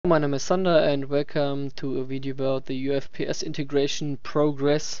my name is Sander and welcome to a video about the UFPS integration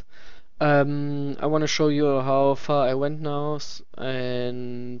progress. I want to show you how far I went now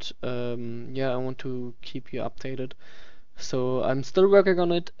and yeah, I want to keep you updated. So I'm still working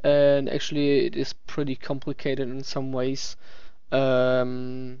on it, and actually it is pretty complicated in some ways.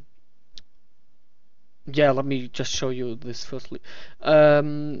 Yeah, let me just show you this firstly.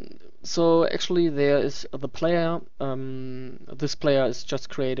 So actually there is the player. This player is just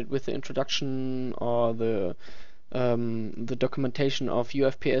created with the introduction or the documentation of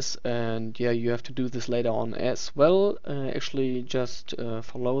UFPS, and yeah, you have to do this later on as well. Actually just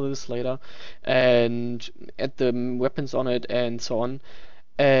follow this later and add the weapons on it and so on.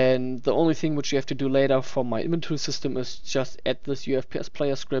 And the only thing which you have to do later for my inventory system is just add this UFPS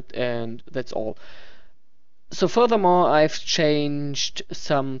player script, and that's all. So furthermore, I've changed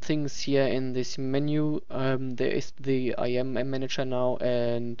some things here in this menu. There is the IM manager now,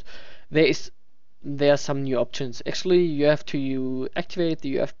 and there are some new options. Actually, you have to activate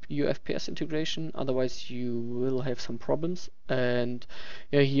the UFPS integration, otherwise you will have some problems. And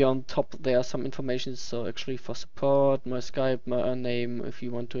yeah, here on top there are some information. So actually for support, my Skype, my name, if you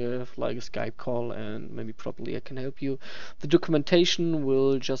want to have like a Skype call, and maybe probably I can help you. The documentation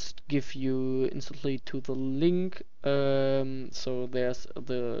will just give you instantly to the link. So there's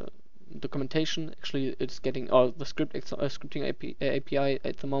the documentation. Actually it's getting the scripting API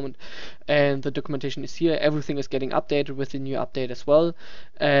at the moment, and the documentation is here. Everything is getting updated with the new update as well.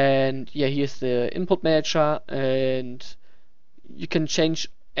 And yeah, here's the input manager, and you can change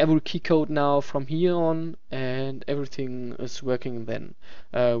every key code now from here on, and everything is working then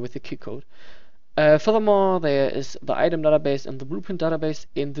with the key code. Furthermore, there is the item database and the blueprint database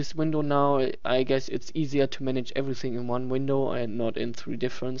in this window now. I guess it's easier to manage everything in one window and not in three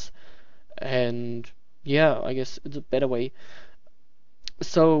different. And yeah, I guess it's a better way.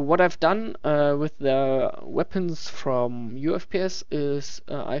 So what I've done with the weapons from UFPS is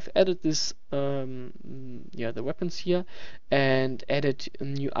I've added this the weapons here, and added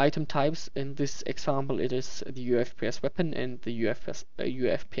new item types. In this example it is the UFPS weapon and the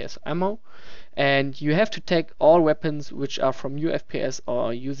UFPS ammo, and you have to tag all weapons which are from UFPS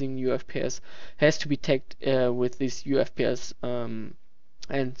or using UFPS has to be tagged with this UFPS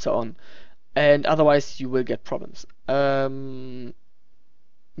and so on, and otherwise you will get problems.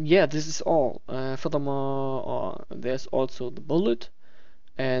 Yeah, this is all. Furthermore, there's also the bullet,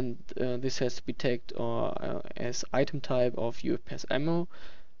 and this has to be tagged as item type of UFPS ammo,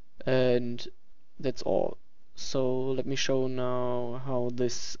 and that's all. So let me show now how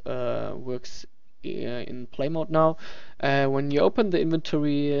this works in play mode now. When you open the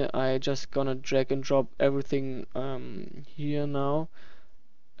inventory, I just gonna drag and drop everything here now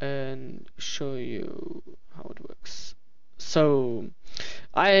and show you how it works. So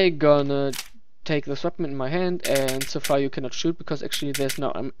I gonna take this weapon in my hand, and so far you cannot shoot because actually there's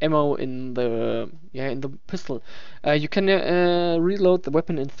no ammo in the pistol. You can reload the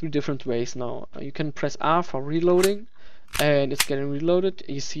weapon in three different ways now. You can press R for reloading, and it's getting reloaded.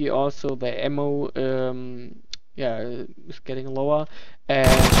 You see also the ammo it's getting lower,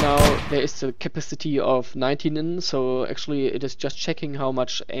 and now there is a capacity of 19 in, so actually it is just checking how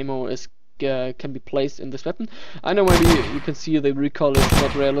much ammo is can be placed in this weapon. I know maybe you can see the recoil is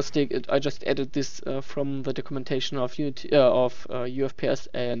not realistic. I just added this from the documentation of UFPS,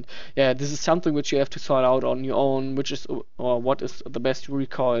 and yeah, this is something which you have to sort out on your own, which is what is the best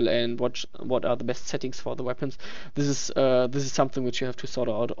recoil and what are the best settings for the weapons. This is something which you have to sort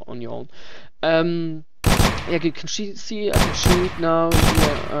out on your own. Yeah, you can see I can shoot now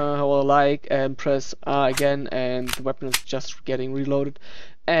here, how I like, and press R again, and the weapon is just getting reloaded.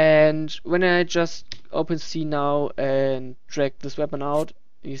 And when I just open C now and drag this weapon out,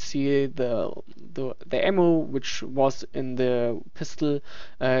 you see the ammo which was in the pistol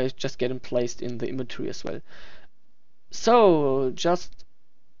is just getting placed in the inventory as well. So just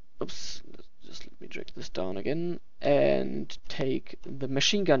let me drag this down again and take the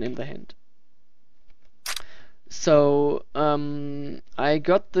machine gun in the hand. So I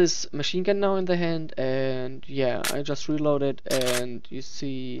got this machine gun now in the hand, and yeah, I just reloaded, and you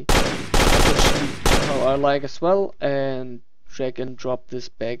see how I like as well, and drag and drop this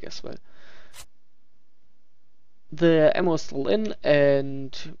bag as well. The ammo is still in,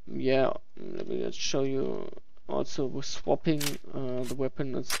 and yeah, let me just show you also with swapping the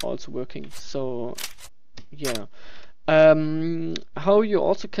weapon is also working. So yeah, how you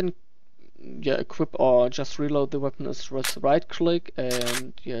also can equip or just reload the weapon is with right click,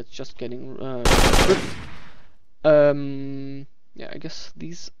 and yeah, it's just getting equipped. Yeah, I guess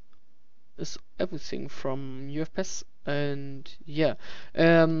these is everything from UFPS. And yeah,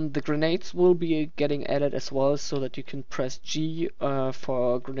 the grenades will be getting added as well, so that you can press G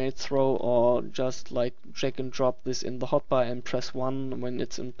for grenade throw, or just like drag and drop this in the hotbar and press 1 when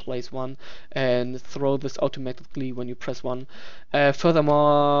it's in place 1, and throw this automatically when you press 1. Furthermore,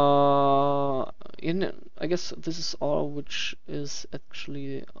 I guess this is all which is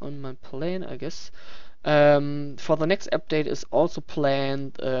actually on my plan, I guess. For the next update is also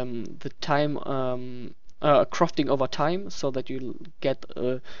planned the time crafting over time, so that you get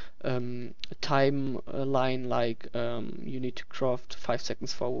a timeline, like you need to craft 5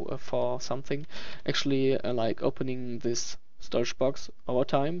 seconds for something. Actually, like opening this storage box over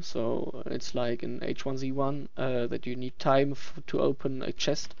time, so it's like in H1Z1 that you need time to open a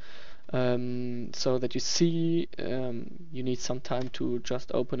chest. So that you see you need some time to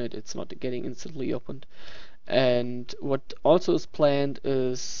just open it. It's not getting instantly opened. And what also is planned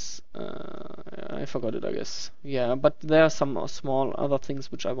is I forgot it, I guess. Yeah, but there are some small other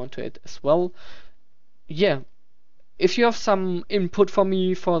things which I want to add as well. Yeah, if you have some input for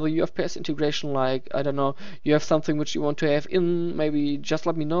me for the UFPS integration, like, I don't know, you have something which you want to have in, maybe just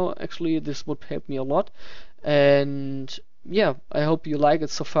let me know. Actually, this would help me a lot. And yeah, I hope you like it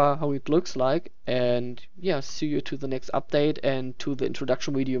so far, how it looks like. And yeah, see you to the next update and to the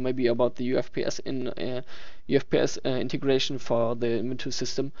introduction video, maybe about the UFPS integration for the inventory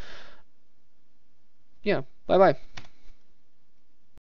system. Yeah, bye bye.